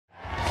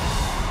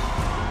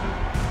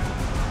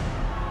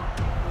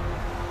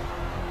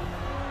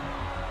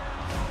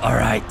All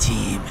right,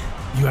 team.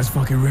 You guys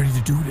fucking ready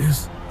to do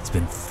this? It's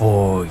been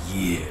 4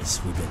 years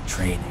we've been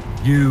training.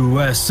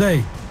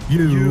 USA.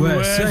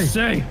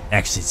 USA.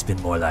 Actually, it's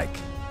been more like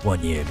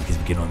 1 year because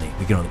we can only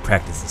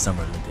practice the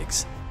Summer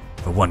Olympics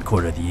for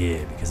 1/4 of the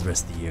year because the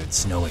rest of the year it's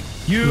snowing.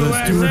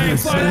 USA,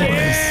 fuck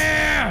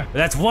yeah! But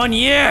that's 1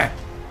 year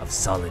of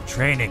solid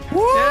training.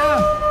 Woo!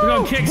 Yeah, we're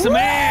gonna kick some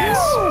ass.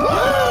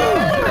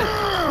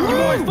 You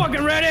boys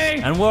fucking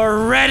ready? And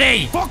we're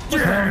ready. Fuck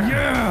yeah!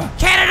 Yeah!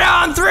 Canada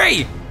on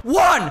 3.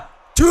 1,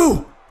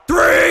 2,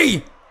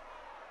 3.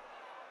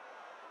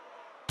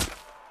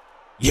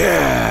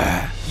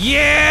 Yeah!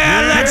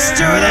 Yeah! Let's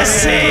do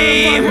this,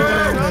 team!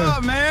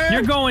 Up, man.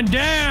 You're going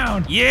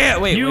down! Yeah!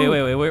 Wait.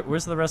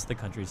 Where's the rest of the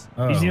countries?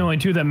 He's the only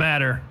two that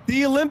matter.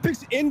 The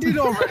Olympics ended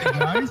already,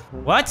 guys.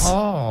 What?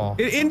 Oh.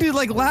 It ended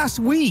like last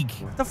week.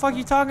 What the fuck are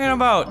you talking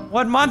about?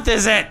 What month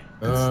is it?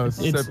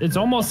 It's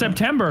almost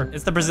September.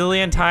 It's the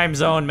Brazilian time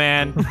zone,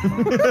 man.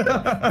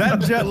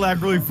 That jet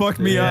lag really fucked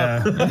me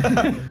up.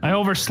 I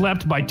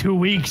overslept by 2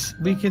 weeks.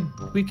 We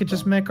could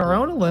just make our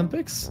own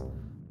Olympics.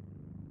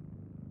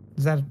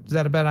 Is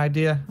that a bad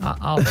idea?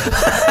 I'll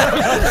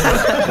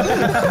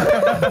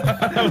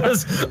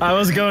I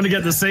was going to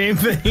get the same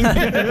thing.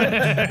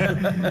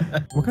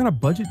 What kind of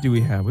budget do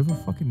we have? We have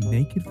a fucking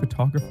naked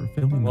photographer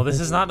filming. Well, this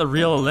is not the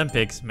real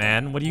Olympics,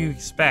 man. What do you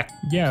expect?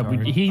 Yeah,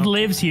 he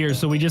lives here,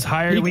 so we just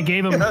hired. We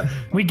gave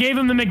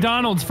him the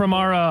McDonald's from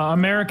our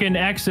American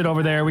exit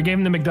over there. We gave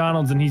him the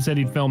McDonald's, and he said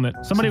he'd film it.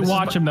 Somebody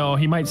watch him though.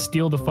 He might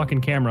steal the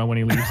fucking camera when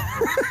he leaves.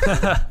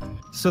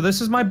 So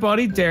this is my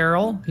buddy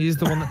Daryl. He's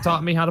the one that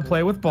taught me how to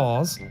play with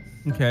balls.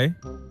 Okay.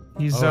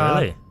 He's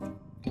really?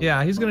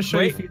 Yeah, he's gonna show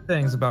you a few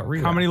things about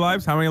Rio. How many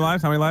lives? How many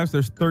lives? How many lives?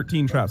 There's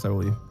 13 traps, I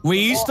believe. We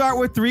each start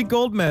with 3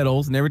 gold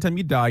medals, and every time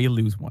you die, you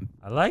lose 1.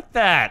 I like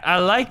that. I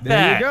like There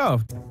that. you go.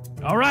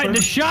 All right,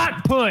 the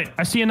shot put.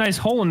 I see a nice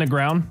hole in the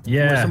ground.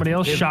 Yeah. Where somebody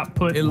else shot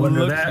put. it Wonder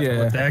looks- that,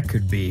 yeah. what that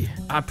could be.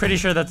 I'm pretty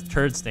sure that's a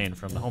turd stain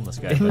from the homeless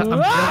guy.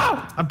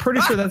 I'm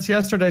pretty sure that's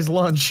yesterday's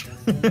lunch.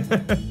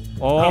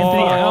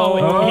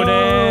 Oh,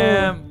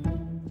 damn.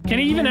 Can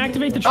he even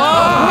activate the trap?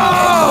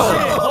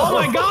 Oh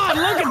my God!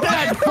 Look at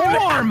that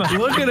form!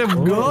 Look at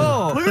him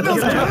go! Look at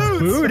those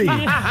boots! Booty.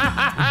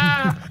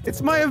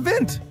 It's my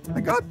event. I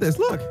got this.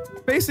 Look.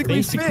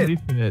 Basically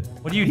fit.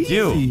 What do you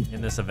do Easy.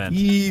 in this event?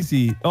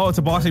 Easy. Oh, it's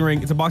a boxing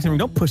ring. It's a boxing ring.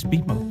 Don't push me,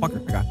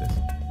 motherfucker. I got this.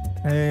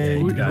 Hey.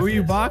 Yeah, you got Who are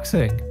you this.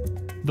 boxing?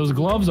 Those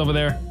gloves over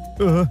there.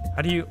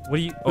 How do you? What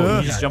do you? Oh,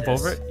 you just jump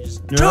over it. You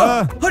just.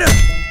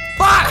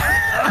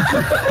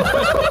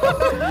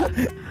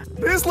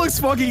 This looks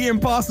fucking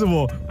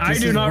impossible. I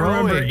do not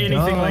remember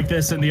anything like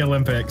this in the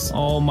Olympics.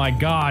 Oh my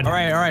God! All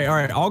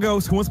right. I'll go.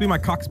 Who wants to be my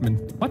coxman?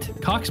 What?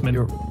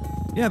 Coxman?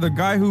 Yeah, the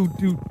guy who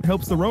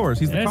helps the rowers.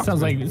 He's the It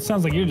coxman.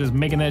 sounds like you're just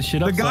making that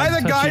shit up. The guy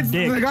that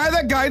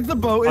guides the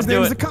boat. His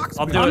name is the coxman.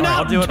 I'll do I'm it.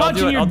 not I'll do it. I'll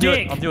do touching it. your I'll do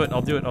dick. it. I'll do it.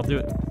 I'll do it. I'll do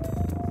it.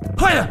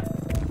 Hiya!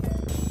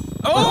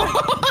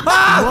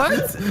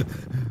 What?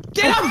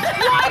 Get him!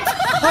 What?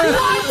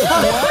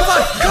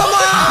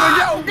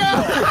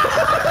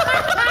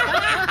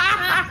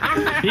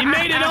 He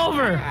made it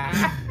over.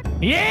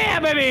 Yeah,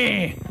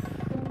 baby.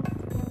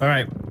 All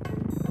right.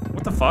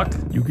 What the fuck?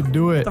 You can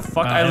do it. What the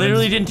fuck? I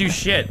literally didn't do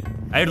shit.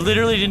 I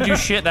literally didn't do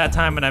shit that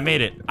time, and I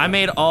made it. I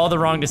made all the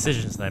wrong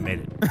decisions, and I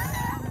made it.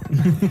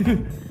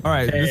 All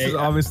right, this is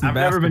obviously I've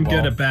never been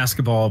good at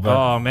basketball, but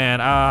Oh man.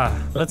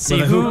 Let's see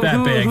With a who hoop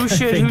that big, I who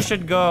think-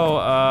 should go.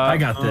 I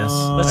got this.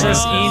 Let's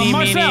just eeny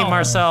meeny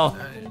Marcel.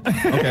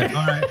 Okay.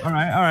 All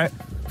right.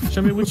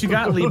 Show me what you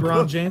got,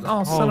 LeBron James.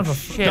 Oh, son Oh of a.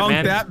 shit, Dunk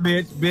man. that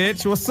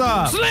bitch. What's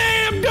up?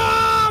 Slam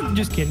dunk!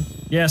 Just kidding.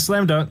 yeah,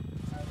 slam dunk.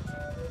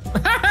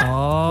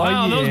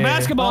 Wow, those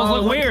basketballs Oh,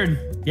 look look- weird.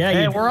 Yeah,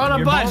 Hey, we're on a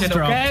your balls budget,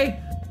 drop. okay?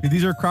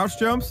 These are crouch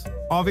jumps,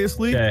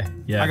 obviously. Okay,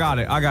 yeah. I got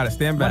it.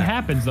 Stand What back.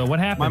 happens though? What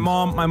happens? My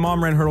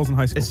mom ran hurdles in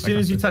high school. As soon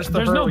as you touch the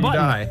There's hurdle, no you button.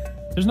 die.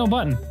 There's no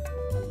button.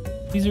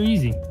 These are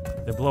easy.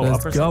 They blow Let's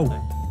up or go.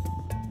 something.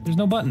 There's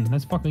no button.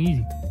 That's fucking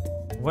easy.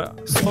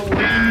 What? So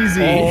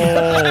easy.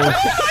 Oh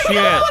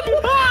shit!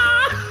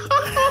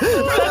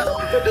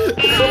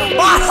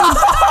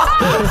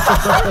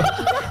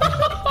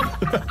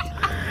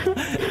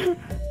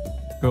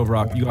 Go,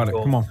 Brock. You got it.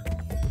 Come on.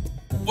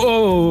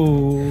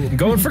 Whoa! I'm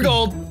going for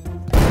gold.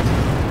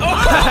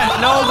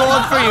 No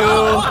gold for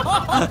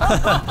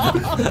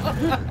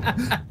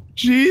you.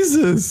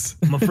 Jesus.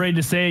 I'm afraid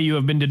to say you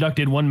have been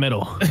deducted 1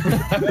 medal.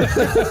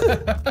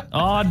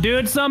 Oh,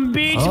 dude, some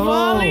beach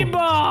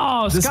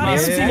volleyball. This Scotty, I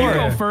is haven't my seen you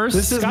sport. go first.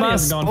 This is Scotty my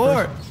hasn't gone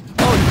sport. first.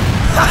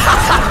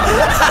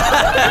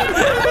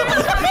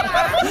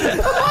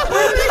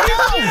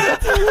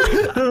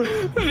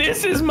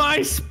 This is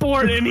my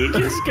sport, and he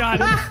just got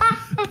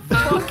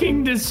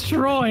fucking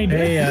destroyed.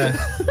 Hey,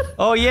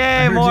 Oh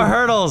yay! More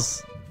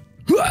hurdles.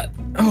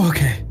 oh,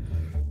 okay.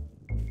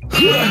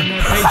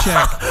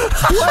 Paycheck.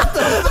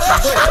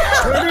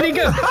 Where did he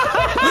go?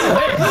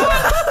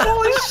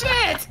 Holy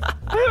shit!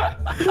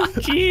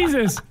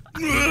 Jesus.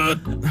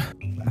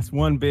 That's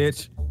 1,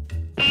 bitch.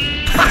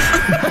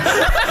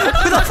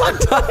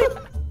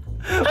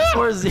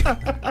 Where's he?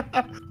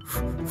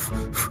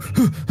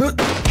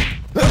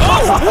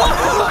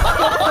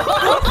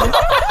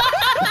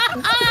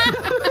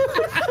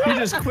 You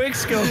just quick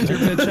scoped your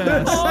bitch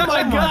ass. Oh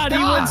my god,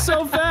 he went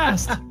so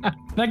fast.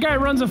 That guy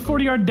runs a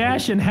 40-yard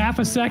dash in half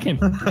a second.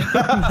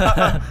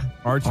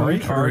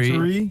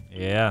 Archery.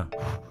 Yeah.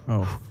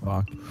 Oh,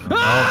 fuck.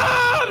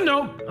 Ah,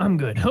 nope, I'm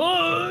good.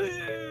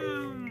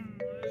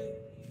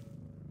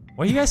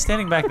 Why are you guys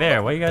standing back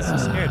there? Why are you guys so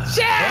scared?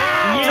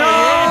 Yeah.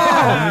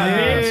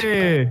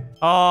 Oh,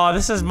 Oh,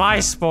 this is my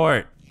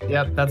sport.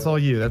 yep, that's all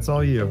you. That's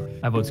all you.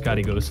 I vote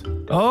Scotty goes.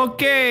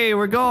 Okay,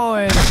 we're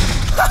going.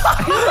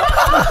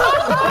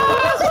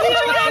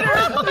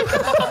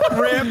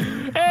 Rip.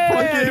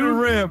 Fucking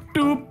rip.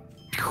 Doop.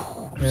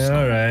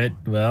 All right.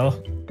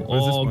 Well.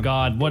 Oh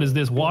god, what is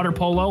this? Water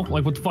polo?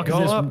 Like what the fuck is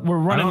Go this? up. We're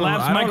running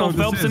laps. Michael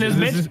Phelps and his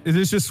bitch. Is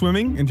this just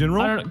swimming in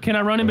general? I don't, can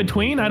I run in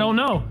between? I don't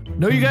know.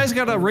 No, you guys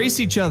gotta race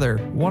each other.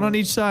 One on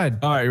each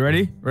side. All right, you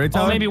ready? Ready, Oh,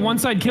 Tyler? maybe one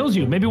side kills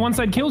you. Maybe one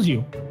side kills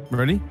you.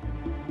 Ready?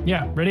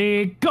 Yeah,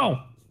 ready, go.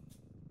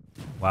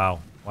 Wow.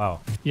 Wow.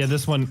 Yeah,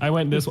 this one. I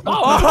went this one.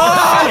 Oh,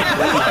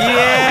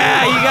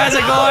 Yeah, you guys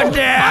are going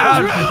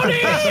down.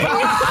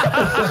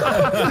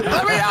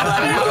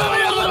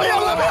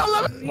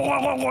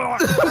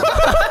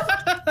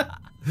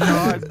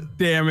 God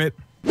damn it.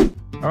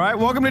 All right,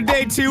 welcome to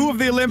day 2 of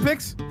the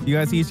Olympics. You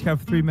guys each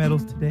have 3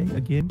 medals today,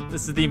 again.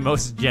 This is the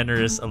most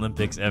generous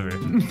Olympics ever.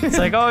 It's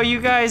like, oh, you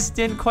guys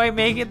didn't quite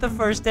make it the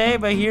first day,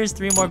 but here's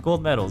 3 more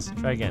gold medals.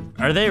 Try again.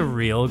 Are they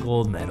real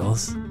gold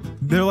medals?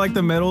 They're like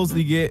the medals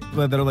you get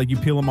that are like you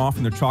peel them off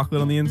and they're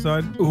chocolate on the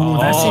inside. Ooh,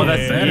 That's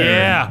better.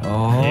 yeah.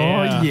 Oh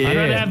I'd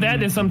rather have that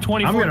than some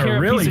 24 I'm gonna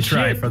karat really piece of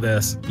try shit. for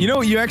this. You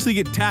know, you actually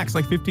get taxed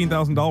like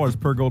 $15,000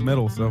 per gold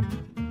medal, so.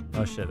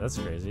 Oh shit, that's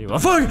crazy. Well,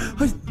 fuck!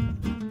 That's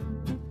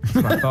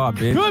what I thought,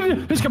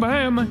 bitch. Let's come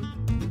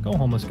on. Go,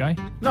 homeless guy.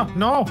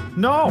 No.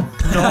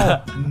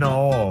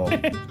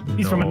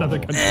 He's from another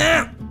country.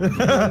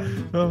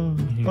 Oh!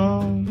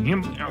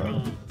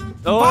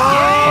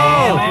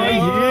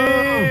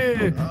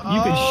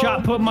 You can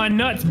shot put my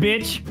nuts,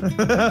 bitch.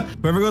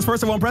 Whoever goes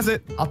first, I won't press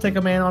it. I'll take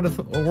a man on a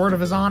word of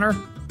his honor.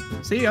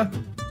 See ya.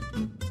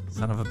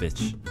 Son of a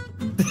bitch.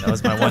 That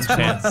was my one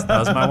chance. That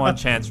was my one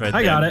chance right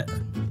there. I got it.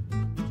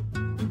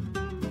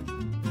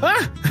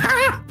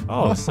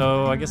 Oh,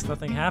 so I guess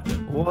nothing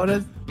happened. What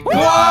is?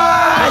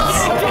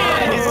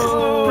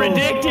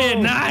 Predicted.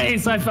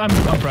 Nice. I'm proud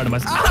of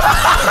myself.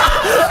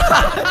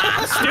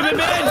 Stupid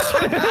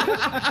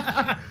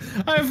bitch.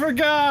 I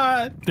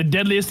forgot. The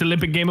deadliest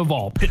Olympic game of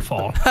all,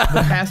 Pitfall.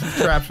 The passive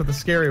traps are the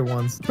scary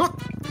ones.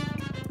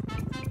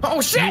 Oh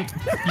shit!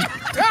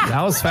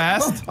 That was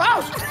fast.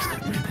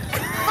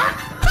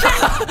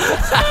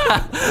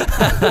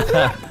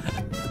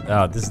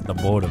 Oh, this is the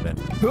board event.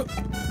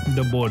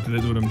 The board.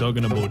 That's what I'm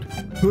talking about.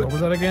 What was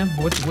that again?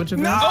 Which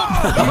event?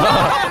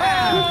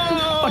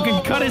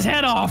 Fucking cut his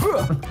head off.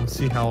 Let's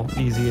see how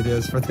easy it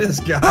is for this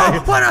guy.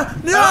 What a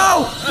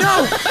no! Way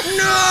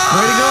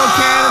to go,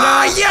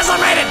 Canada! Yes, I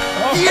made it!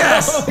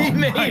 Yes! He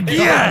made it.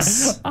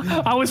 Yes!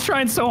 I was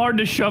trying so hard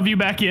to shove you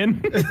back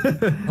in.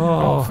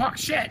 Oh, Fuck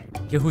shit.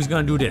 yeah, who's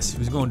gonna do this?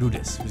 Who's gonna do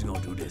this? Who's gonna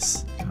do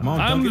this? Come on,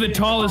 I'm Duncan. the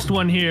tallest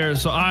one here,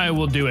 so I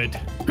will do it.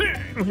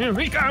 Here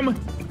we come.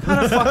 What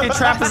kind of fucking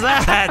trap is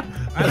that?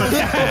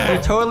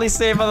 You're totally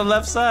safe on the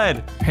left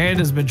side.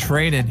 Panda's been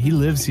training. He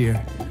lives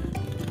here.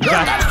 I'm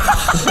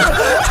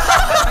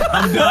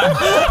done.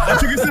 I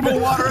took a sip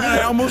of water and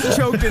I almost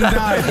choked and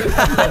died.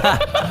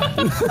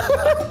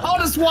 I'll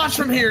just watch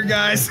from here,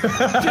 guys.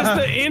 Just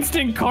the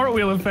instant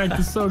cartwheel effect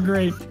is so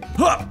great.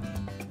 Brock,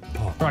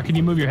 can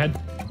you move your head?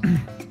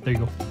 There you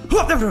go.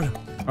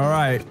 All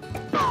right.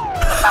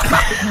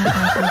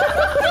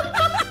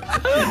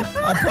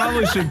 I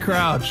probably should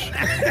crouch.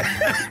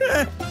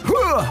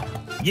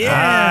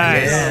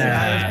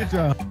 Yeah. Good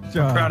job. Good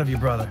job. Proud of you,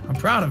 brother. I'm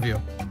proud of you.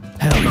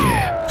 Hell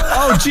yeah.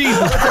 Oh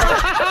Jesus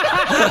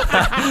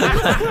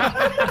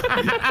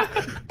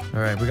All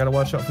right, we gotta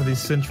watch out for these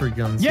sentry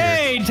guns. Here.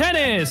 Yay,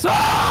 tennis!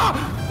 Ah!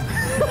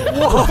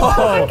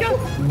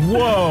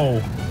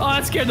 Whoa. Oh,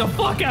 that scared the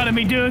fuck out of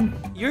me, dude.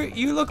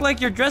 You look like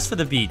you're dressed for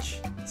the beach.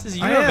 This is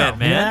your I am, event,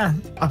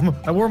 man.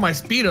 I wore my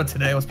Speedo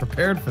today. I was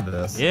prepared for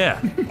this. Yeah.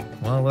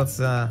 Well, let's.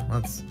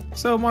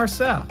 So,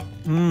 Marcel,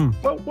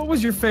 what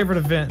was your favorite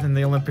event in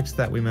the Olympics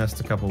that we missed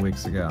a couple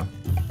weeks ago?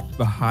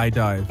 The high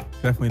dive.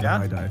 Definitely the Yeah?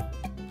 high dive.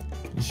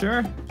 You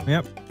sure?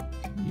 Yep.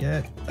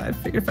 Yeah, I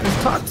figured if I just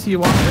talked to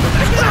you off. Oh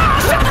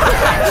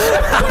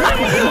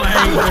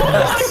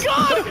my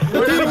god!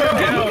 Did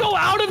he go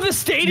out of the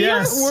stadium?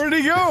 Yes. Where'd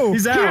he go?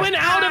 He's He out. went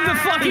out of the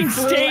fucking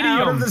stadium.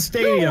 Out of the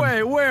stadium. No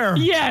way. Where?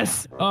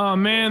 Yes. Oh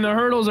man, the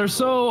hurdles are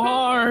so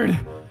hard.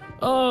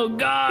 Oh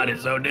god,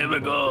 it's so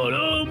difficult.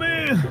 Oh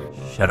man.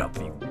 Shut up,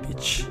 you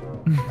bitch.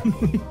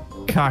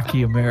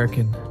 Cocky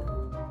American.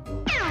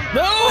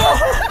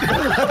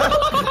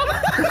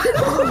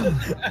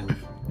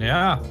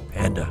 Yeah,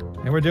 Panda.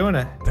 and we're doing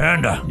it.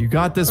 Panda. You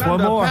got this.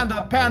 One more.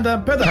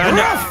 Panda.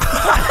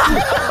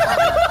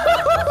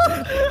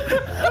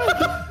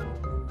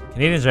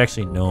 Canadians are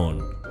actually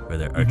known for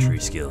their archery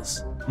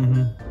skills.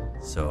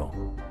 So,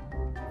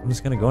 I'm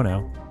just gonna go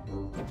now.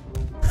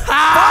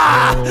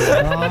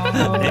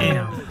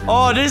 Damn.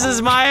 Oh, this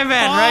is my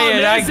event right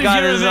here. I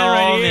got this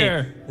all me.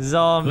 This is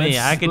all me.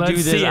 I could do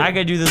this. I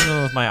could do this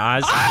one with my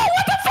eyes. Oh,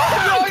 what the fuck?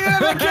 Oh, yeah,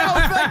 that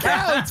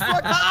counts.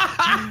 Fuck.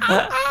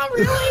 Oh,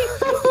 really?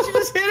 Did you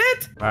just hit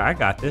it? All right, I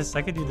got this.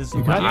 I could do this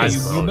with my Okay, eyes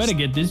you closed. better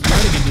get this. You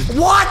better get this.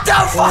 What the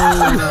fuck?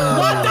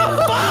 What the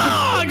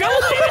fuck? I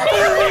was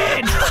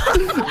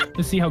in it.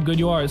 Let's see how good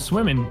you are at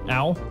swimming,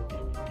 owl.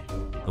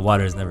 The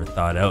water is never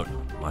thawed out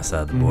on my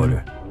side of the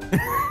border.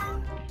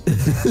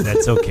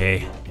 That's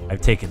okay.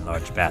 I've taken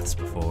large baths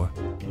before.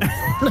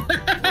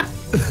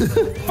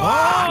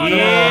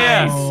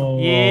 Yeah!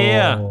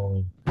 Yeah!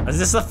 Is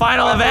this the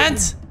final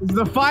event? This is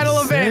the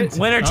final event.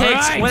 Winner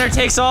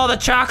takes all the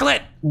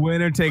chocolate.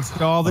 Winner takes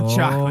all the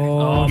chocolate.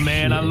 Oh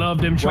man, I love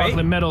them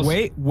chocolate medals.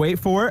 Wait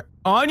for it.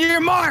 On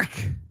your mark.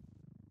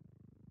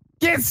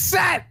 Get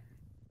set.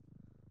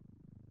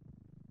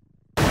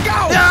 Go!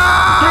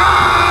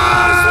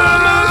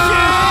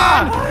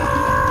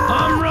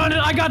 I'm running.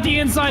 I got the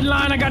inside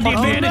line. I got the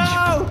advantage.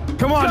 No!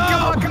 Come on,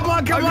 come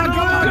on.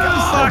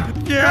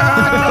 Fuck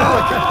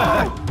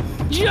yeah!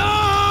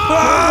 Jump!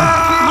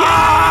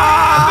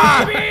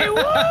 Yeah, baby!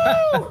 Woo!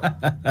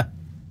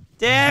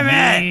 Damn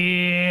it!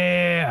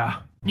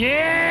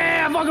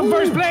 Yeah! Fucking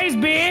first place,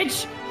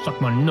 bitch! Suck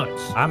my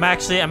nuts. I'm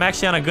actually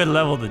on a good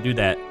level to do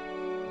that.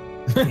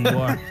 You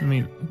are. I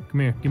mean, come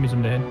here. Give me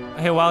some head.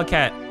 Hey,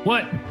 Wildcat.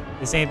 What?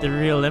 This ain't the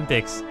real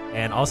Olympics.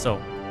 And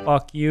also,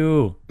 fuck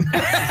you.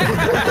 Doesn't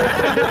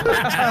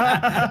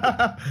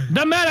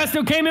matter. I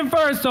still came in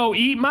first, so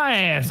eat my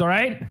ass, all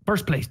right?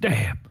 First place,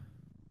 damn.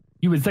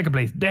 You in second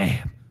place,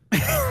 damn.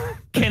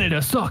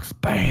 Canada sucks,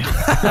 bam.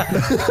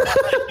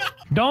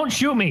 Don't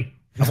shoot me.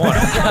 I want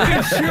it.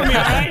 Don't shoot me,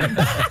 all right?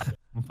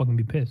 I'll fucking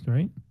be pissed, all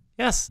right?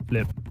 Yes.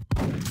 Flip.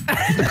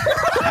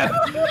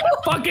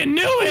 Fucking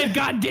knew it,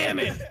 god damn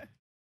it.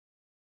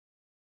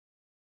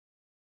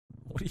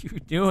 What are you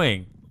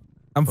doing?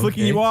 I'm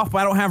flicking you off, but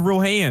I don't have real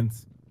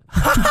hands.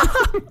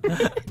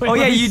 Oh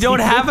yeah, you don't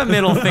have a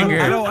middle finger.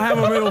 I don't have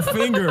a middle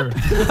finger.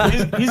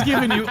 He's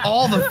giving you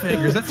all the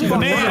fingers. That's even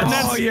Man, worse.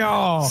 that's all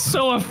y'all.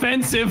 so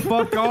offensive.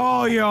 Fuck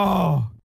all y'all.